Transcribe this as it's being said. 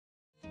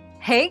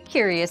Hey,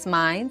 curious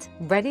minds,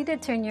 ready to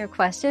turn your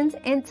questions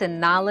into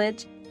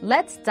knowledge?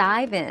 Let's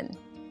dive in.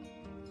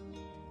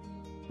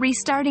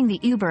 Restarting the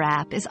Uber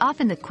app is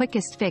often the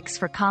quickest fix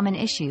for common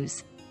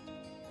issues.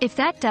 If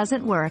that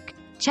doesn't work,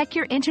 check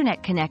your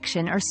internet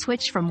connection or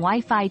switch from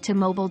Wi-Fi to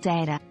mobile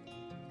data.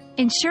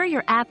 Ensure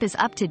your app is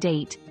up to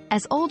date,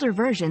 as older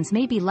versions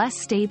may be less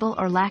stable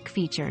or lack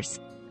features.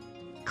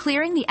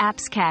 Clearing the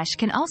app's cache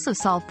can also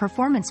solve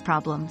performance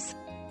problems.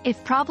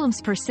 If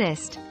problems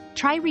persist,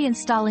 try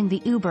reinstalling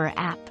the Uber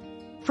app.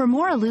 For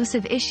more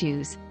elusive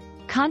issues,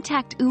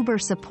 contact Uber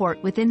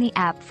support within the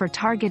app for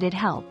targeted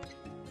help.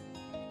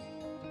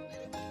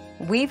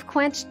 We've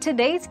quenched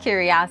today's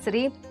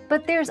curiosity,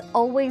 but there's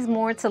always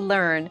more to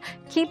learn.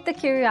 Keep the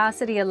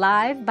curiosity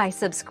alive by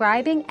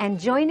subscribing and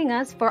joining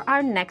us for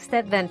our next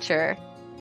adventure.